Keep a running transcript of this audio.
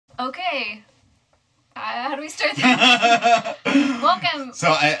Okay. How do we start that? Welcome. So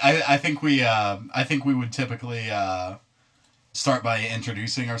I think we would typically start by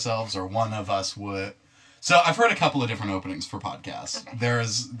introducing ourselves, or one of us would. So I've heard a couple of different openings for podcasts. Okay.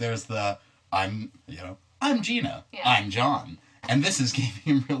 There's the I'm Gina. Yeah. I'm John. And this is Gaming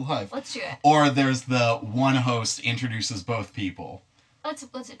in Real Life. Let's do it. Or there's the one host introduces both people. Let's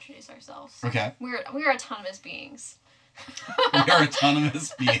introduce ourselves. Okay. We're autonomous beings. We are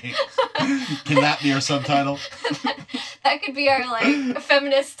autonomous beings. Can that be our subtitle? That could be our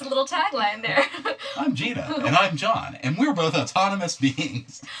feminist little tagline there. I'm Gina and I'm John, and we're both autonomous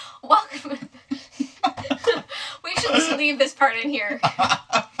beings. Welcome. We should just leave this part in here.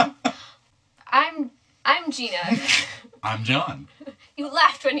 I'm Gina. I'm John. You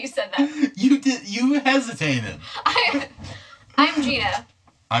laughed when you said that. You did. You hesitated. I'm Gina.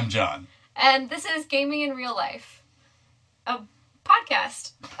 I'm John. And this is Gaming in Real Life, a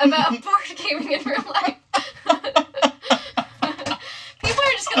podcast about board gaming in real life. People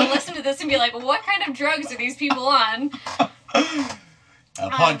are just going to listen to this and be like, what kind of drugs are these people on? A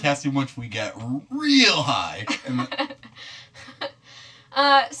podcast in which we get real high.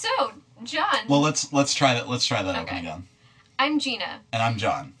 So, John. Well, let's try that. Let's try that okay. open again. I'm Gina. And I'm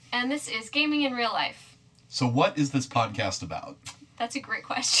John. And this is Gaming in Real Life. So what is this podcast about? That's a great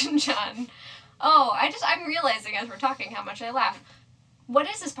question, John. Oh, I'm realizing as we're talking how much I laugh. What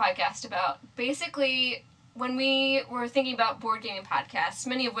is this podcast about? Basically, when we were thinking about board gaming podcasts,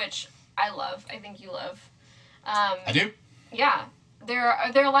 many of which I love, I think you love. I do? Yeah. There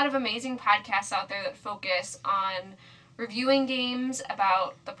are a lot of amazing podcasts out there that focus on reviewing games,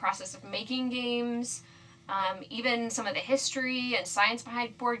 about the process of making games, even some of the history and science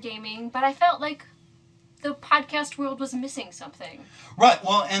behind board gaming, but I felt like the podcast world was missing something. Right,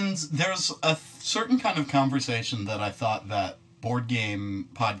 well, and there's a certain kind of conversation that I thought that board game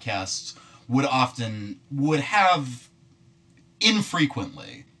podcasts would have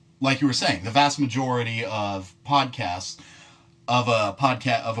infrequently. Like you were saying, the vast majority of podcasts, of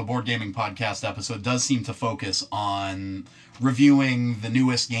a board gaming podcast episode does seem to focus on reviewing the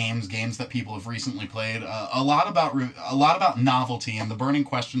newest games that people have recently played, a lot about novelty, and the burning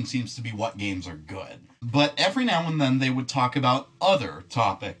question seems to be what games are good. But every now and then they would talk about other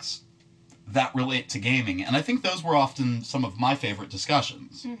topics that relate to gaming, and I think those were often some of my favorite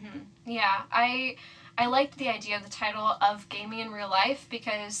discussions. Mm-hmm. Yeah, I liked the idea of the title of Gaming in Real Life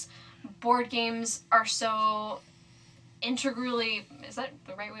because board games are so integrally... Is that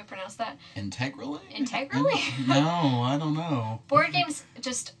the right way to pronounce that? Integrally? No, I don't know. Board games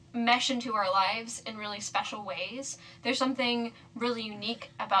just mesh into our lives in really special ways. There's something really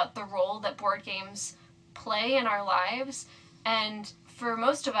unique about the role that board games play in our lives, and for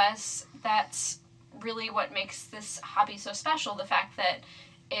most of us, that's really what makes this hobby so special, the fact that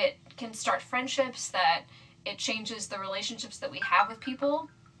it can start friendships, that it changes the relationships that we have with people.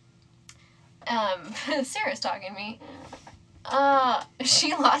 Sarah's talking to me.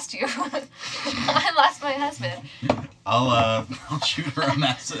 She lost you. I lost my husband. I'll shoot her a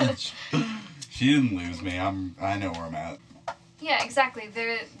message. She didn't lose me. I know where I'm at. Yeah, exactly.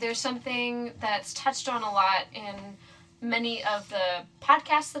 There's something that's touched on a lot in many of the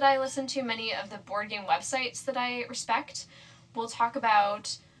podcasts that I listen to, many of the board game websites that I respect. We'll talk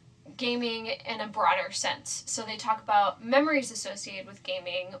about gaming in a broader sense. So they talk about memories associated with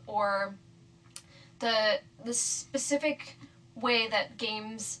gaming, or the specific way that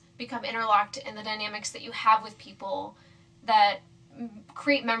games become interlocked in the dynamics that you have with people that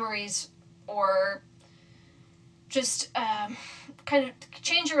create memories, or just kind of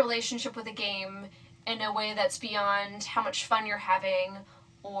change your relationship with a game in a way that's beyond how much fun you're having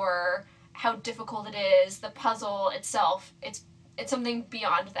or how difficult it is, the puzzle itself. It's something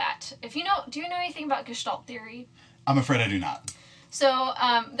beyond that. Do you know anything about Gestalt theory? I'm afraid I do not. So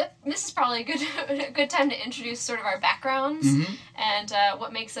this is probably a good time to introduce sort of our backgrounds, mm-hmm. and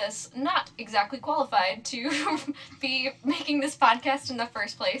what makes us not exactly qualified to be making this podcast in the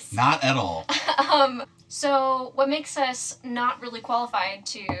first place. Not at all. So what makes us not really qualified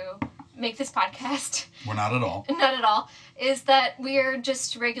to make this podcast... We're not at all. Not at all. Is that we're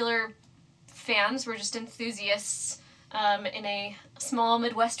just regular fans. We're just enthusiasts in a small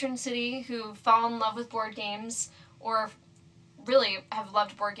Midwestern city who fall in love with board games, or really have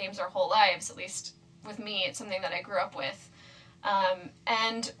loved board games our whole lives. At least with me, it's something that I grew up with.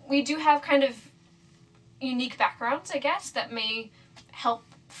 And we do have kind of unique backgrounds, I guess, that may help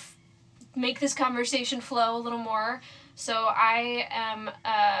make this conversation flow a little more. So I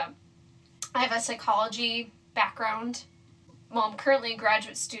have a psychology background. Well, I'm currently a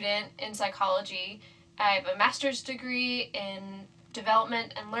graduate student in psychology. I have a master's degree in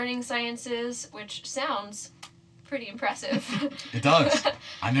development and learning sciences, which sounds pretty impressive. It does.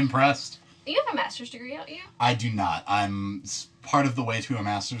 I'm impressed. You have a master's degree, don't you? I do not. I'm part of the way to a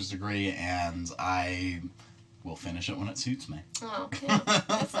master's degree, and I will finish it when it suits me. Oh, yeah.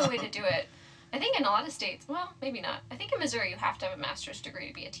 That's the way to do it. I think in a lot of states, well, maybe not. I think in Missouri you have to have a master's degree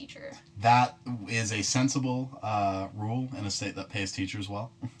to be a teacher. That is a sensible rule in a state that pays teachers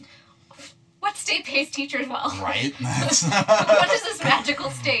well. What state pays teachers well? Right? What is this magical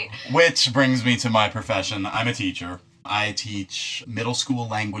state? Which brings me to my profession. I'm a teacher. I teach middle school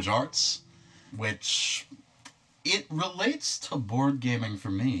language arts, which it relates to board gaming for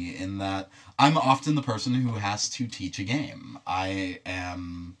me in that I'm often the person who has to teach a game. I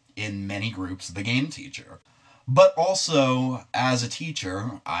am, in many groups, the game teacher. But also, as a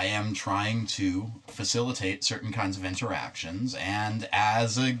teacher, I am trying to facilitate certain kinds of interactions, and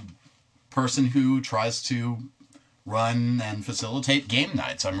as a person who tries to run and facilitate game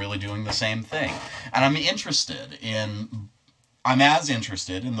nights, I'm really doing the same thing. And I'm as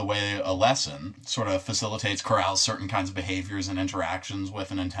interested in the way a lesson sort of facilitates, corrals certain kinds of behaviors and interactions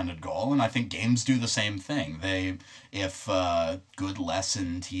with an intended goal, and I think games do the same thing. If a good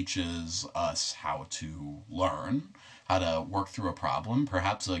lesson teaches us how to learn, how to work through a problem,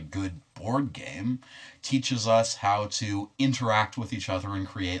 perhaps a good board game teaches us how to interact with each other and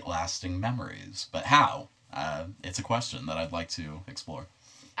create lasting memories. But how? It's a question that I'd like to explore.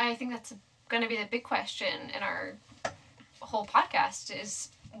 I think that's going to be the big question in our whole podcast is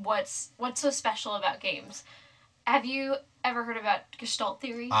what's so special about games. Have you ever heard about Gestalt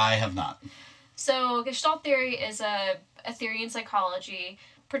theory? I have not. So Gestalt theory is a theory in psychology,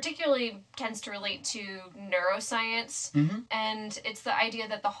 particularly tends to relate to neuroscience, and it's the idea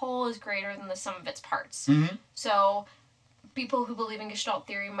that the whole is greater than the sum of its parts. So people who believe in Gestalt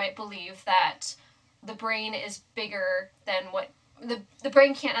theory might believe that the brain is bigger than what the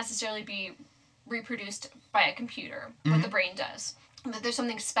brain can't necessarily be reproduced by a computer, what the brain does. That there's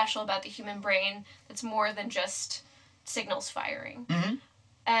something special about the human brain that's more than just signals firing.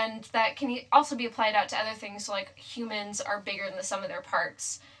 And that can also be applied out to other things, so like humans are bigger than the sum of their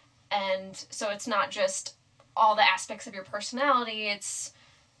parts. And so it's not just all the aspects of your personality, it's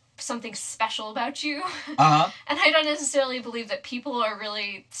something special about you. And I don't necessarily believe that people are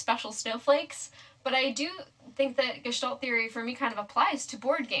really special snowflakes, but I do think that Gestalt theory for me kind of applies to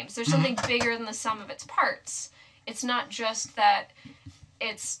board games. There's something bigger than the sum of its parts. It's not just that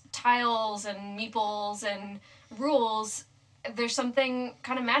it's tiles and meeples and rules. There's something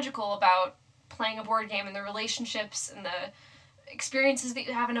kind of magical about playing a board game and the relationships and the experiences that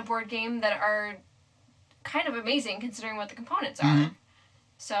you have in a board game that are kind of amazing considering what the components are.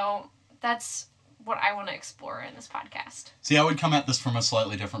 So that's what I want to explore in this podcast. See, I would come at this from a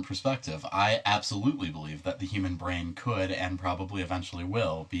slightly different perspective. I absolutely believe that the human brain could and probably eventually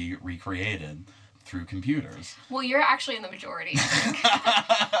will be recreated through computers. Well, you're actually in the majority. Most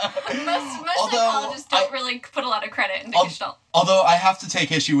psychologists don't really put a lot of credit into Gestalt. Although I have to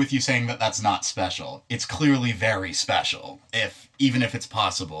take issue with you saying that that's not special. It's clearly very special. Even if it's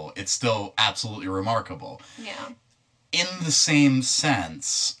possible, it's still absolutely remarkable. Yeah. In the same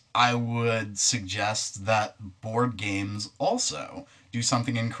sense, I would suggest that board games also do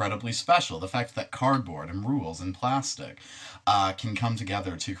something incredibly special. The fact that cardboard and rules and plastic can come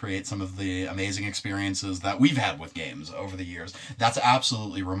together to create some of the amazing experiences that we've had with games over the years. That's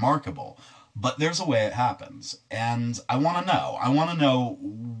absolutely remarkable. But there's a way it happens. And I want to know. I want to know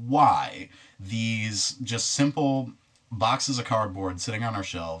why these just simple boxes of cardboard sitting on our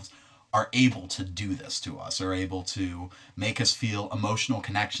shelves are able to do this to us, are able to make us feel emotional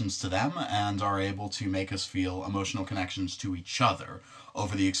connections to them, and are able to make us feel emotional connections to each other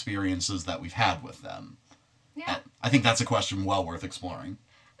over the experiences that we've had with them. Yeah. I think that's a question well worth exploring.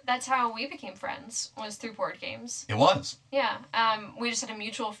 That's how we became friends, was through board games. It was. Yeah. We just had a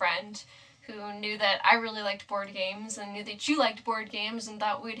mutual friend who knew that I really liked board games and knew that you liked board games and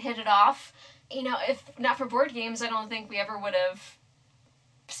thought we'd hit it off. You know, if not for board games, I don't think we ever would have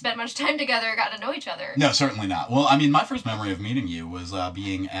spent much time together or got to know each other. No, certainly not. Well, I mean, my first memory of meeting you was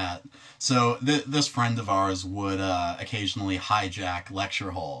being at... So, this friend of ours would occasionally hijack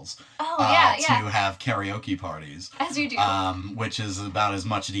lecture halls to have karaoke parties. As you do. Which is about as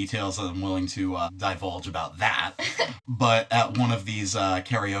much detail as I'm willing to divulge about that. But at one of these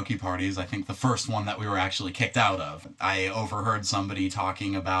karaoke parties, I think the first one that we were actually kicked out of, I overheard somebody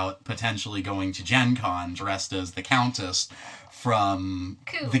talking about potentially going to Gen Con dressed as the Countess from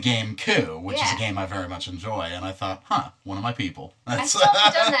the game Coup, which is a game I very much enjoy, and I thought, one of my people. I still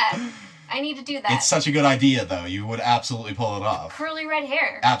haven't done that. I need to do that. It's such a good idea, though. You would absolutely pull it off. Curly red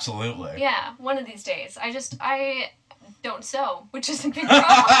hair. Absolutely. Yeah, one of these days. I don't sew, which is a big problem.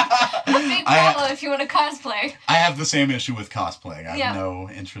 A big problem if you want to cosplay. I have the same issue with cosplaying. I have Yeah. no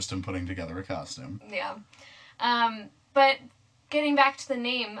interest in putting together a costume. Yeah. But getting back to the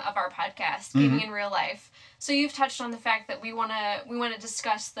name of our podcast, Gaming in Real Life. So you've touched on the fact that we want to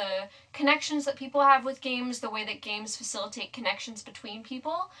discuss the connections that people have with games, the way that games facilitate connections between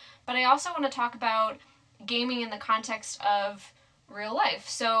people. But I also want to talk about gaming in the context of real life.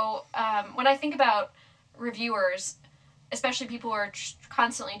 So when I think about reviewers, especially people who are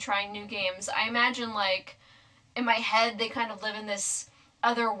constantly trying new games, I imagine, like, in my head, they kind of live in this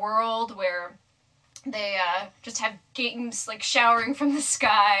other world where they just have games, like, showering from the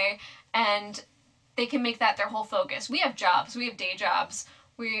sky, and they can make that their whole focus. We have jobs. We have day jobs.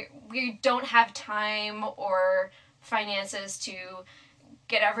 We don't have time or finances to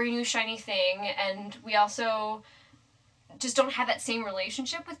get every new shiny thing, and we also just don't have that same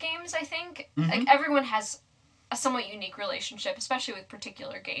relationship with games, I think. Like, everyone has a somewhat unique relationship, especially with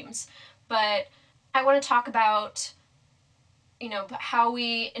particular games. But I want to talk about, you know, how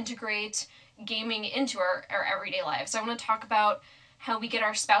we integrate gaming into our everyday lives. I want to talk about how we get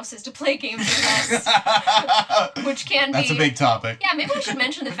our spouses to play games with us, which can That's a big topic. Yeah, maybe we should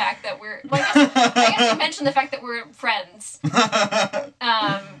mention the fact that we're... Well, I guess we mention the fact that we're friends.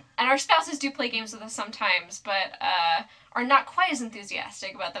 And our spouses do play games with us sometimes, but are not quite as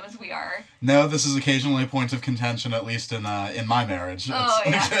enthusiastic about them as we are. No, this is occasionally a point of contention, at least in my marriage. Oh,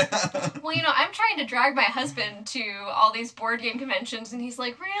 yeah. Well, you know, I'm trying to drag my husband to all these board game conventions, and he's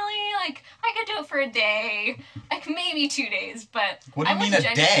like, really? Like, I could do it for a day. Like, maybe 2 days, but... What do you mean a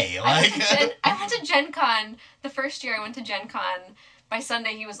day? Like... I went to Gen Con. The first year I went to Gen Con, by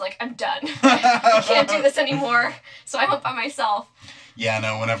Sunday he was like, I'm done. I can't do this anymore. So I went by myself. Yeah,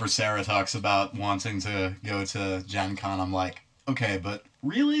 no, whenever Sarah talks about wanting to go to Gen Con, I'm like, okay, but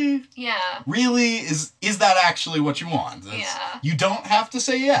really? Yeah. Really? Is that actually what you want? Yeah. You don't have to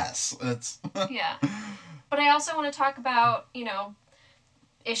say yes. Yeah. But I also want to talk about, you know,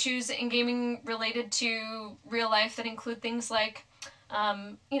 issues in gaming related to real life that include things like,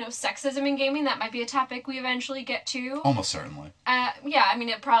 you know, sexism in gaming. That might be a topic we eventually get to. Almost certainly. Yeah, I mean,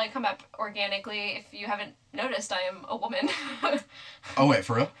 it'd probably come up organically. If you haven't noticed, I am a woman. Oh, wait,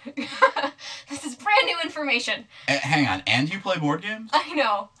 for real? This is brand new information. Hang on, and you play board games? I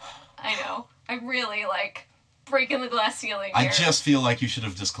know. I'm really, like, breaking the glass ceiling here. I just feel like you should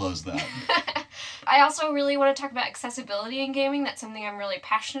have disclosed that. I also really want to talk about accessibility in gaming. That's something I'm really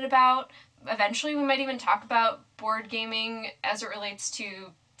passionate about. Eventually, we might even talk about board gaming as it relates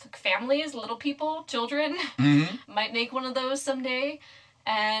to families, little people, children. Might make one of those someday.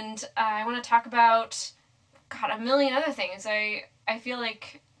 And I want to talk about, God, a million other things. I feel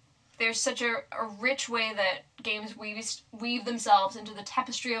like there's such a rich way that games weave themselves into the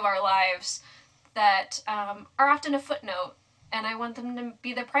tapestry of our lives that are often a footnote, and I want them to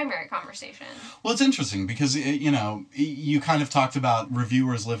be the primary conversation. Well, it's interesting because, you know, you kind of talked about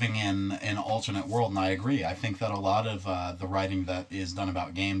reviewers living in an alternate world, and I agree. I think that a lot of the writing that is done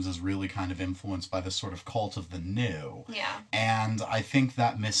about games is really kind of influenced by this sort of cult of the new. Yeah. And I think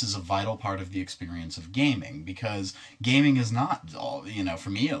that misses a vital part of the experience of gaming, because gaming is not all, you know, for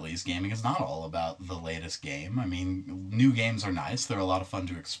me at least, gaming is not all about the latest game. I mean, new games are nice. They're a lot of fun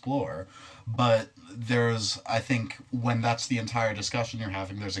to explore. But there's, I think, when that's the entire discussion you're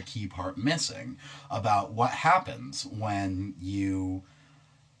having, there's a key part missing about what happens when you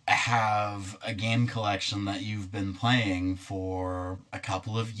have a game collection that you've been playing for a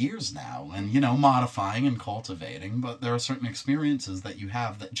couple of years now and, you know, modifying and cultivating, but there are certain experiences that you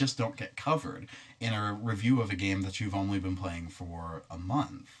have that just don't get covered in a review of a game that you've only been playing for a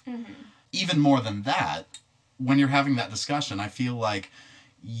month. Even more than that, when you're having that discussion, I feel like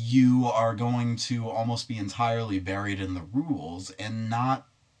you are going to almost be entirely buried in the rules and not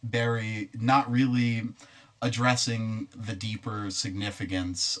really addressing the deeper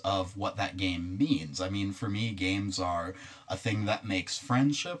significance of what that game means. I mean, for me, games are a thing that makes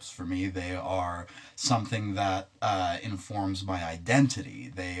friendships. For me, they are something that informs my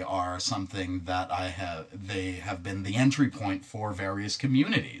identity. They are something that they have been the entry point for various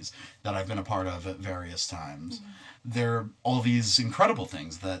communities that I've been a part of at various times. They're all these incredible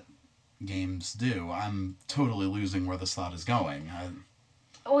things that games do. I'm totally losing where this thought is going.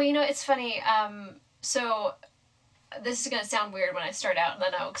 Well, you know, it's funny. So this is going to sound weird when I start out, and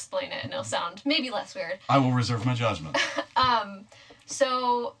then I'll explain it, and it'll sound maybe less weird. I will reserve my judgment.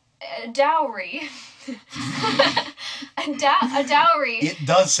 So, dowry. a dowry. It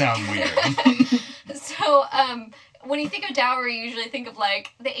does sound weird. So, when you think of dowry, you usually think of,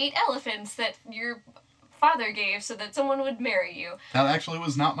 like, the 8 elephants that your father gave so that someone would marry you. That actually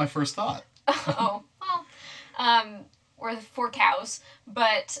was not my first thought. Oh, well. or the 4 cows.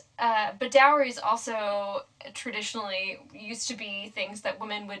 But dowries also traditionally used to be things that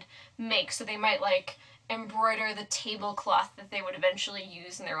women would make. So they might, like, embroider the tablecloth that they would eventually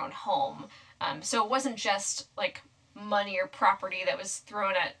use in their own home. So it wasn't just, like, money or property that was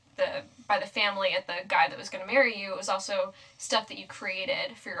thrown at by the family at the guy that was going to marry you. It was also stuff that you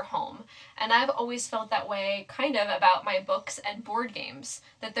created for your home. And I've always felt that way kind of about my books and board games,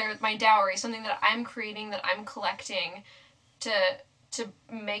 that they're my dowry, something that I'm creating, that I'm collecting to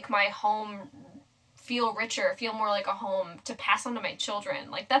make my home feel richer, feel more like a home, to pass on to my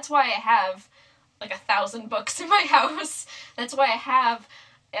children. Like, that's why I have like 1,000 books in my house. That's why I have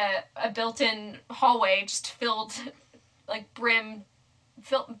a built-in hallway just filled, like, brimming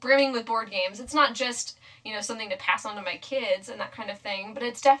with board games. It's not just, something to pass on to my kids and that kind of thing, but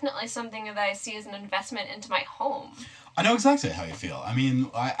it's definitely something that I see as an investment into my home. I know exactly how you feel. I mean,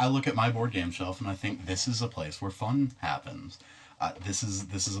 I look at my board game shelf and I think this is a place where fun happens. This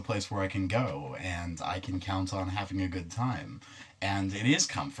is a place where I can go and I can count on having a good time. And it is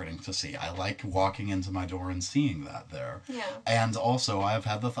comforting to see. I like walking into my door and seeing that there. Yeah. And also, I've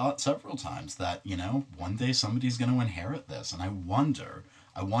had the thought several times that, one day somebody's going to inherit this. And I wonder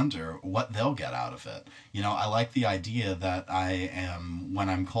what they'll get out of it. I like the idea that when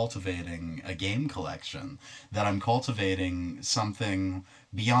I'm cultivating a game collection, that I'm cultivating something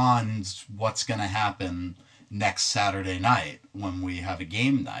beyond what's going to happen next Saturday night when we have a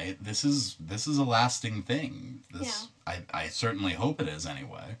game night. This is a lasting thing. I certainly hope it is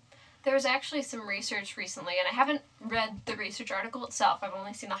anyway. There was actually some research recently, and I haven't read the research article itself. I've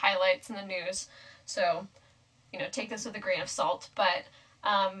only seen the highlights in the news, so take this with a grain of salt. But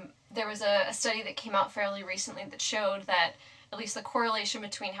there was a study that came out fairly recently that showed that at least the correlation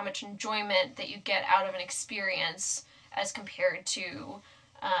between how much enjoyment that you get out of an experience as compared to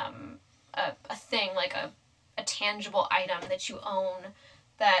a thing like a tangible item that you own,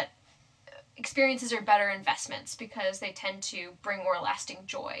 that experiences are better investments because they tend to bring more lasting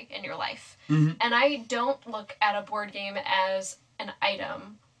joy in your life. Mm-hmm. And I don't look at a board game as an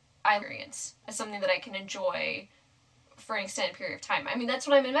item. I experience as something that I can enjoy for an extended period of time. I mean, that's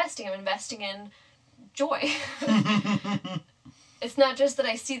what I'm investing. I'm investing in joy. It's not just that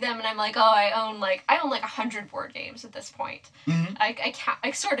I see them and I'm like, oh, I own like 100 board games at this point. Mm-hmm.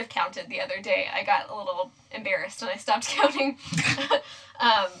 I sort of counted the other day. I got a little embarrassed and I stopped counting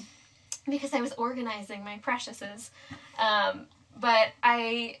because I was organizing my preciouses. But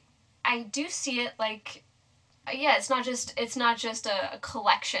I do see it like, yeah, it's not just a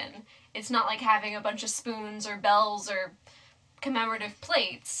collection. It's not like having a bunch of spoons or bells or commemorative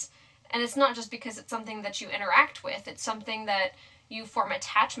plates. And it's not just because it's something that you interact with. It's something that you form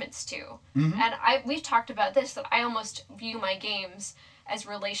attachments to. Mm-hmm. And we've talked about this, that I almost view my games as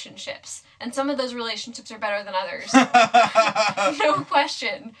relationships. And some of those relationships are better than others. No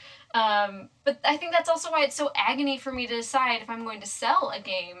question. But I think that's also why it's so agony for me to decide if I'm going to sell a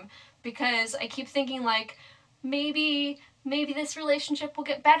game. Because I keep thinking, like, maybe this relationship will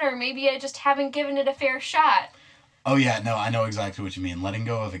get better. Maybe I just haven't given it a fair shot. Oh yeah, no, I know exactly what you mean. Letting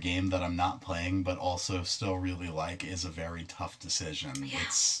go of a game that I'm not playing but also still really like is a very tough decision. Yeah.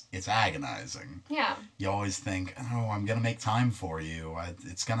 It's agonizing. Yeah. You always think, oh, I'm going to make time for you.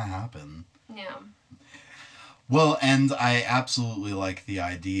 It's going to happen. Yeah. Well, and I absolutely like the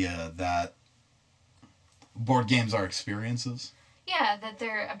idea that board games are experiences. Yeah, that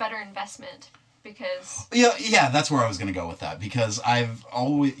they're a better investment because... Yeah, that's where I was going to go with that. Because I've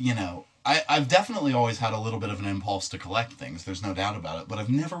always, I've definitely always had a little bit of an impulse to collect things, there's no doubt about it, but I've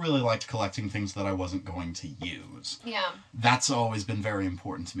never really liked collecting things that I wasn't going to use. Yeah. That's always been very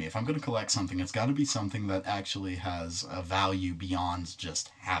important to me. If I'm going to collect something, it's got to be something that actually has a value beyond just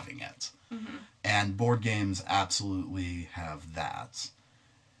having it. Mm-hmm. And board games absolutely have that.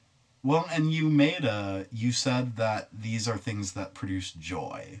 Well, and you said that these are things that produce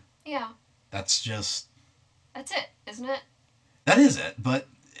joy. Yeah. That's it, isn't it? That is it, but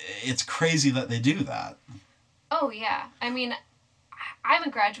it's crazy that they do that. Oh, yeah. I mean, I'm a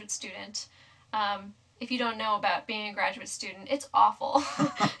graduate student. If you don't know about being a graduate student, it's awful.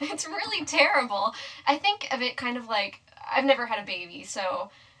 It's really terrible. I think of it kind of like, I've never had a baby,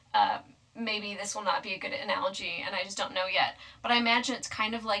 so maybe this will not be a good analogy, and I just don't know yet. But I imagine it's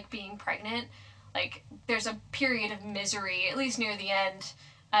kind of like being pregnant. Like, there's a period of misery, at least near the end.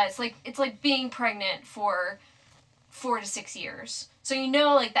 It's like being pregnant for 4 to 6 years. So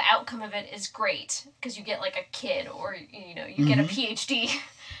like the outcome of it is great because you get like a kid or you get a PhD,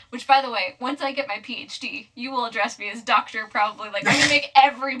 which by the way, once I get my PhD, you will address me as doctor probably. Like I'm gonna make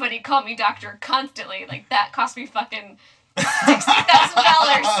everybody call me doctor constantly. Like that cost me fucking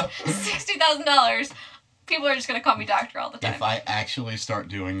 $60,000. $60,000. People are just going to call me doctor all the time. If I actually start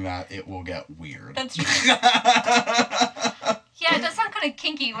doing that, it will get weird. That's true. Yeah, it does sound kind of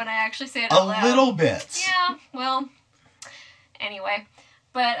kinky when I actually say it out loud. A little bit. Yeah, well, anyway.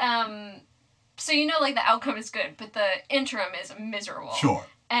 But, so like the outcome is good, but the interim is miserable. Sure.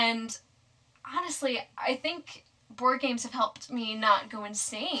 And honestly, I think board games have helped me not go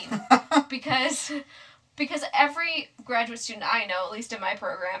insane. because every graduate student I know, at least in my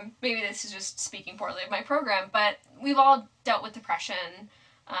program, maybe this is just speaking poorly of my program, but we've all dealt with depression.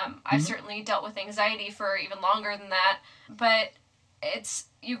 I've certainly dealt with anxiety for even longer than that, but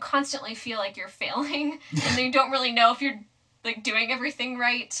you constantly feel like you're failing, and you don't really know if you're doing everything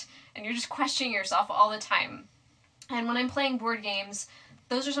right, and you're just questioning yourself all the time. And when I'm playing board games,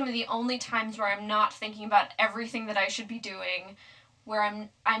 those are some of the only times where I'm not thinking about everything that I should be doing, where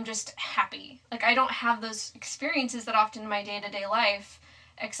I'm just happy. I don't have those experiences that often in my day-to-day life,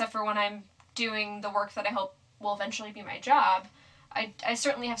 except for when I'm doing the work that I hope will eventually be my job. I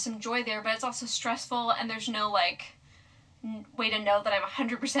certainly have some joy there, but it's also stressful, and there's no, way to know that I'm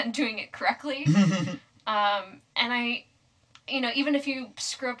 100% doing it correctly. And I, even if you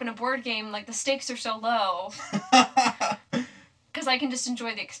screw up in a board game, the stakes are so low, because I can just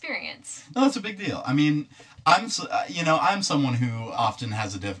enjoy the experience. No, that's a big deal. I mean, I'm someone who often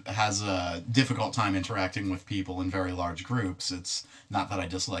has a difficult time interacting with people in very large groups. It's not that I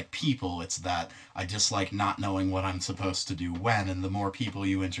dislike people, it's that I dislike not knowing what I'm supposed to do when, and the more people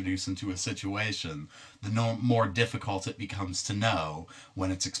you introduce into a situation, the more difficult it becomes to know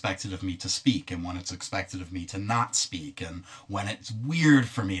when it's expected of me to speak, and when it's expected of me to not speak, and when it's weird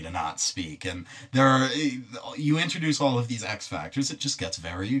for me to not speak. And you introduce all of these X factors, it just gets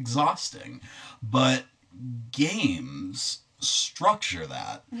very exhausting. But games structure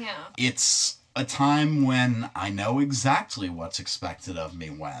that. Yeah. It's a time when I know exactly what's expected of me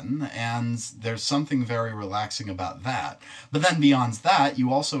when, and there's something very relaxing about that. But then beyond that,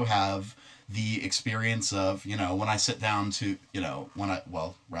 you also have the experience of, when I sit down to,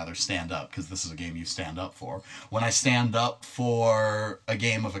 stand up, because this is a game you stand up for. When I stand up for a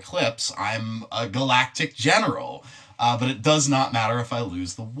game of Eclipse, I'm a galactic general. But it does not matter if I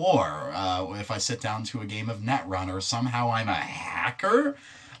lose the war. If I sit down to a game of Netrunner, somehow I'm a hacker.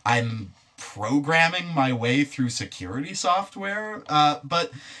 I'm programming my way through security software.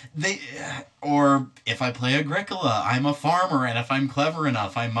 Or if I play Agricola, I'm a farmer, and if I'm clever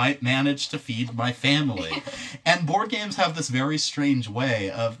enough, I might manage to feed my family. And board games have this very strange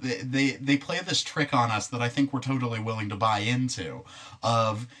way of, they play this trick on us that I think we're totally willing to buy into,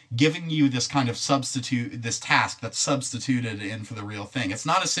 of giving you this kind of this task that's substituted in for the real thing. It's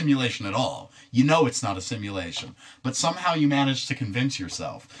not a simulation at all. It's not a simulation. But somehow you manage to convince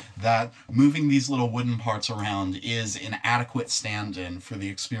yourself that moving these little wooden parts around is an adequate stand-in for the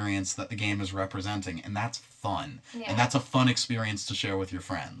experience that the game is representing, and that's fun. Yeah. And that's a fun experience to share with your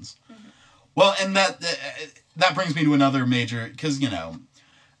friends. Mm-hmm. Well, and that brings me to another major, because,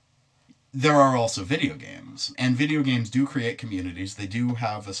 there are also video games, and video games do create communities. They do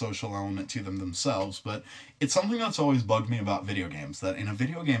have a social element to them themselves, but it's something that's always bugged me about video games, that in a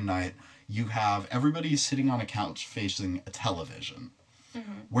video game night, you have everybody sitting on a couch facing a television.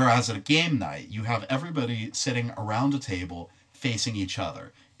 Mm-hmm. Whereas at a game night, you have everybody sitting around a table facing each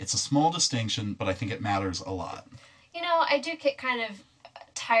other. It's a small distinction, but I think it matters a lot. I do get kind of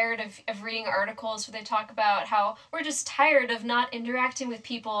tired of reading articles where they talk about how we're just tired of not interacting with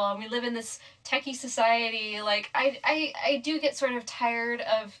people, and we live in this techie society. I do get sort of tired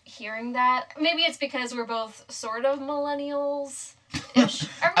of hearing that. Maybe it's because we're both sort of millennials.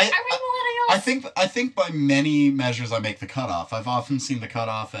 Are we millennials? I think by many measures I make the cutoff. I've often seen the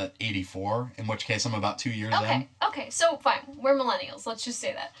cutoff at 84, in which case I'm about 2 years in. Okay, so fine. We're millennials. Let's just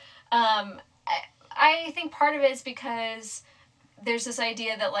say that. I think part of it is because there's this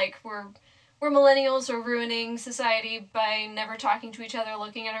idea that we're millennials, we're ruining society by never talking to each other,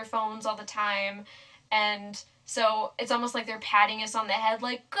 looking at our phones all the time, and so it's almost like they're patting us on the head,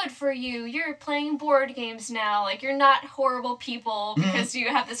 good for you, you're playing board games now, you're not horrible people because you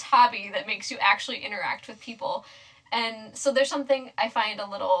have this hobby that makes you actually interact with people. And so there's something I find a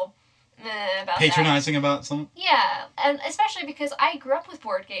little about patronizing about something? Yeah, and especially because I grew up with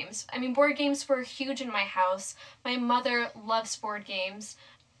board games. I mean, board games were huge in my house. My mother loves board games.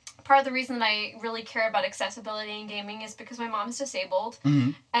 Part of the reason that I really care about accessibility in gaming is because my mom is disabled,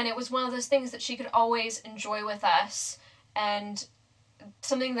 and it was one of those things that she could always enjoy with us, and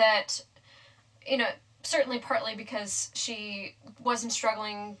something that, certainly partly because she wasn't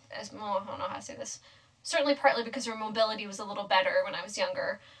struggling as, well, I don't know how to say this, certainly partly because her mobility was a little better when I was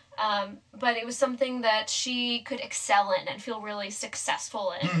younger. But it was something that she could excel in and feel really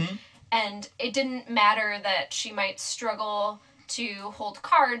successful in. Mm-hmm. And it didn't matter that she might struggle to hold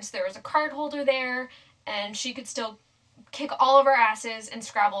cards. There was a card holder there, and she could still kick all of our asses in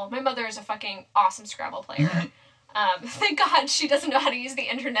Scrabble. My mother is a fucking awesome Scrabble player. Thank God she doesn't know how to use the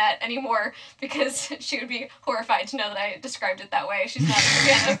internet anymore, because she would be horrified to know that I described it that way. She's not a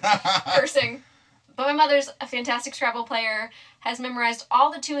fan of cursing. But my mother's a fantastic Scrabble player, has memorized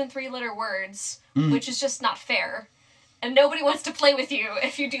all the 2 and 3 letter words, which is just not fair. And nobody wants to play with you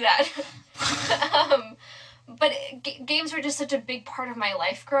if you do that. But games were just such a big part of my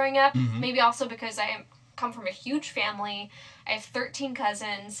life growing up. Maybe also because I come from a huge family. I have 13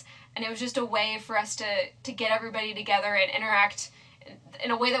 cousins, and it was just a way for us to get everybody together and interact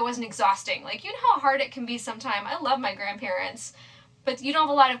in a way that wasn't exhausting. Like, you know how hard it can be sometimes. I love my grandparents, but you don't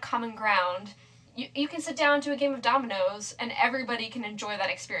have a lot of common ground. You can sit down to a game of dominoes, and everybody can enjoy that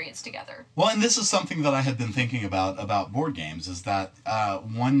experience together. Well, and this is something that I had been thinking about board games, is that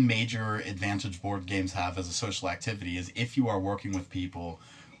one major advantage board games have as a social activity is if you are working with people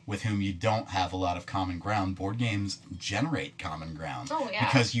with whom you don't have a lot of common ground, board games generate common ground. Oh, yeah.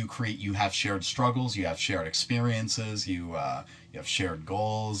 Because you have shared struggles, you have shared experiences, you have shared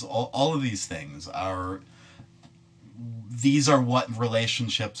goals. All of these things these are what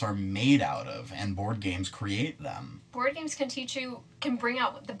relationships are made out of, and board games create them. Board games can bring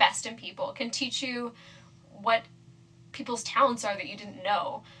out the best in people, can teach you what people's talents are that you didn't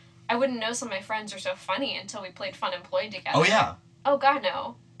know. I wouldn't know some of my friends are so funny until we played Fun Employed together. Oh, yeah. Oh, God,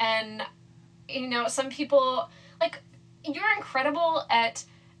 no. And, some people, like, you're incredible at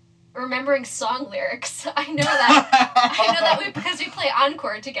remembering song lyrics. I know that. Because we play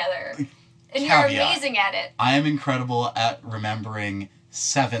Encore together. And Caveat. You're amazing at it. I am incredible at remembering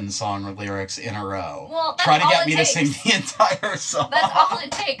 7 song lyrics in a row. Well, that's Try to all get it me takes. to sing the entire song. That's all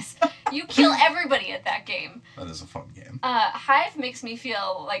it takes. You kill everybody at that game. That is a fun game. Hive makes me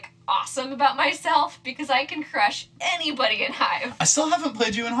feel, like, awesome about myself because I can crush anybody in Hive. I still haven't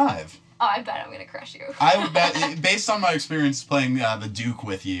played you in Hive. Oh, I bet I'm going to crush you. I would bet, based on my experience playing the Duke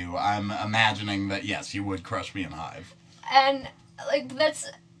with you, I'm imagining that, yes, you would crush me in Hive. And, like,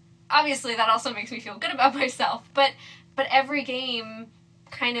 obviously that also makes me feel good about myself, but every game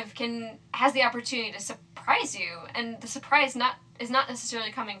kind of has the opportunity to surprise you, and the surprise is not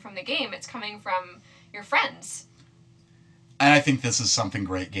necessarily coming from the game, it's coming from your friends. And I think this is something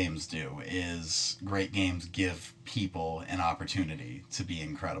great games do, is great games give people an opportunity to be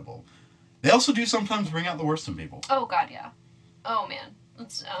incredible. They also do sometimes bring out the worst in people. Oh, God, yeah. Oh, man.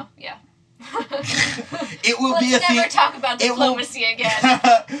 Yeah. It will Let's be a never thing, talk about diplomacy again.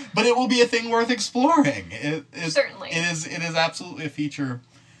 But it will be a thing worth exploring. Certainly. It is absolutely a feature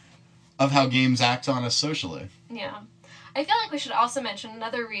of how games act on us socially. Yeah. I feel like we should also mention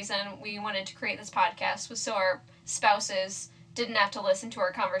another reason we wanted to create this podcast was so our spouses didn't have to listen to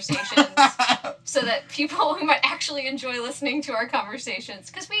our conversations, so that people who might actually enjoy listening to our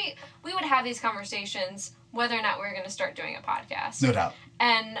conversations, because we would have these conversations whether or not we were going to start doing a podcast. No doubt.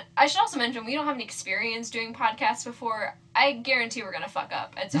 And I should also mention, we don't have any experience doing podcasts before. I guarantee we're going to fuck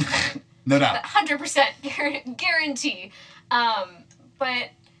up at some point. No doubt. 100% guarantee.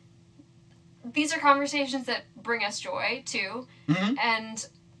 But these are conversations that bring us joy, too. Mm-hmm. And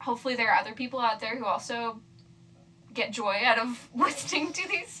hopefully there are other people out there who also get joy out of listening to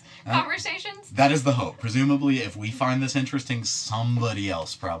these conversations. That is the hope. Presumably, if we find this interesting, somebody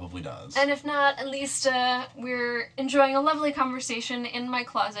else probably does. And if not, at least we're enjoying a lovely conversation in my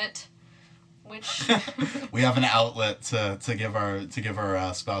closet, which we have an outlet to give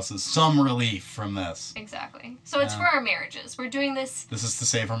our spouses some relief from this. Exactly. So it's for our marriages. We're doing this. This is to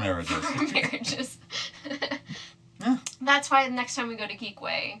save our marriages. For our marriages. Yeah. That's why the next time we go to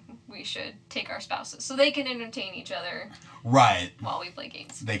Geekway, we should take our spouses so they can entertain each other. Right. While we play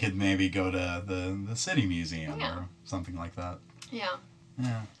games. They could maybe go to the city museum or something like that. Yeah.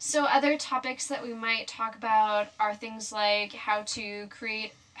 Yeah. So other topics that we might talk about are things like how to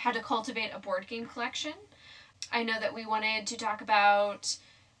cultivate a board game collection. I know that we wanted to talk about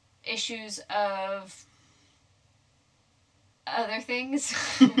issues of other things.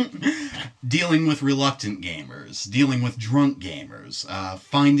 Dealing with reluctant gamers, dealing with drunk gamers,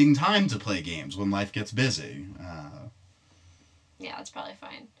 finding time to play games when life gets busy. Yeah, that's probably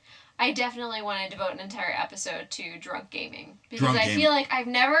fine. I definitely want to devote an entire episode to drunk gaming. Because I feel like I've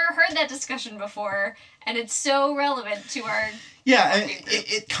never heard that discussion before, And it's so relevant to our... Yeah,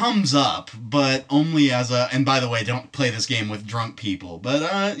 it comes up, but only as a... And by the way, don't play this game with drunk people.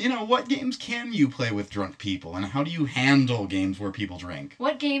 But, what games can you play with drunk people? And how do you handle games where people drink?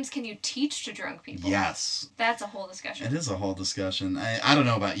 What games can you teach to drunk people? Yes. That's a whole discussion. It is a whole discussion. I don't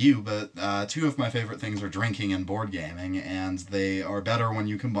know about you, but two of my favorite things are drinking and board gaming, and they are better when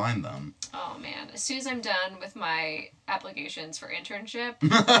you combine them. Oh, man. As soon as I'm done with my applications for internship,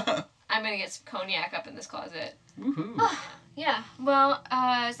 I'm going to get some cognac up in this closet. Woohoo. Yeah. Well,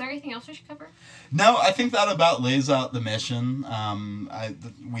 is there anything else we should cover? No, I think that about lays out the mission.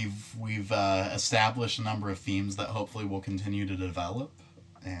 We've established a number of themes that hopefully we'll continue to develop,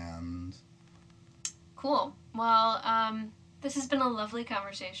 and... Cool. Well, this has been a lovely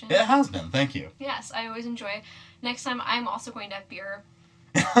conversation. It has been. Thank you. Yes, I always enjoy it. Next time, I'm also going to have beer.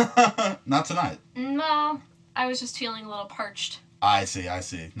 Not tonight. No, I was just feeling a little parched. I see.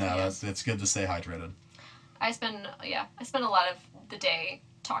 No, Yes. it's good to stay hydrated. I spend a lot of the day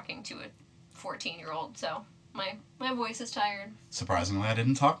talking to a 14-year-old, so my voice is tired. Surprisingly, I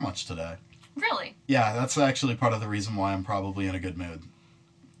didn't talk much today. Really? Yeah, that's actually part of the reason why I'm probably in a good mood.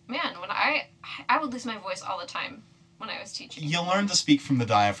 Man, when I would lose my voice all the time when I was teaching. You learn to speak from the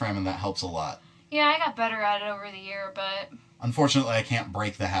diaphragm, and that helps a lot. Yeah, I got better at it over the year, but... Unfortunately, I can't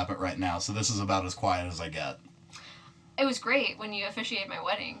break the habit right now, so this is about as quiet as I get. It was great when you officiated my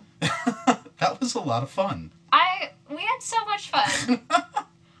wedding. That was a lot of fun. We had so much fun.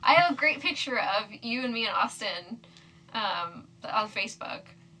 I have a great picture of you and me in Austin on Facebook,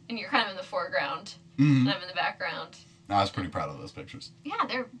 and you're kind of in the foreground, Mm-hmm. and I'm in the background. I was pretty proud of those pictures. Yeah,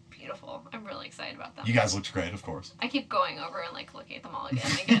 they're beautiful. I'm really excited about them. You guys looked great, of course. I keep going over and looking at them all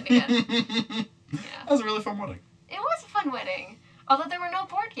again and again and again. Yeah. That was a really fun wedding. It was a fun wedding. Although there were no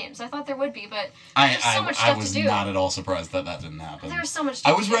board games. I thought there would be, but there's so much I stuff was to do. not at all surprised that didn't happen. There was so much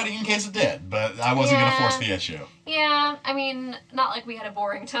stuff I was ready in case it did, but I wasn't going to force the issue. Yeah, I mean, not like we had a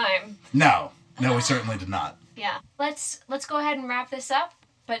boring time. No, we certainly did not. Yeah. Let's go ahead and wrap this up,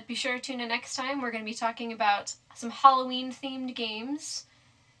 but be sure to tune in next time. We're going to be talking about some Halloween-themed games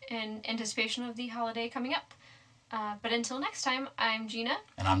in anticipation of the holiday coming up. But until next time, I'm Gina.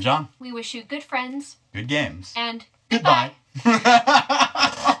 And I'm John. We wish you good friends. Good games. And goodbye.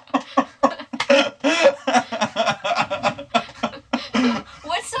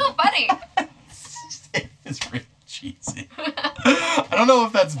 What's so funny? It's really cheesy. I don't know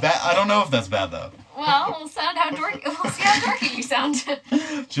if that's bad though. Well, we'll see how dorky you sound.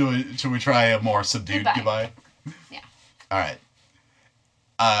 Should we try a more subdued goodbye? Yeah. All right.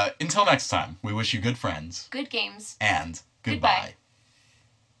 Until next time, we wish you good friends. Good games. And goodbye.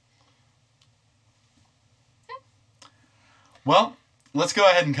 Well, let's go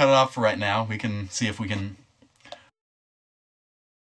ahead and cut it off for right now. We can see if we can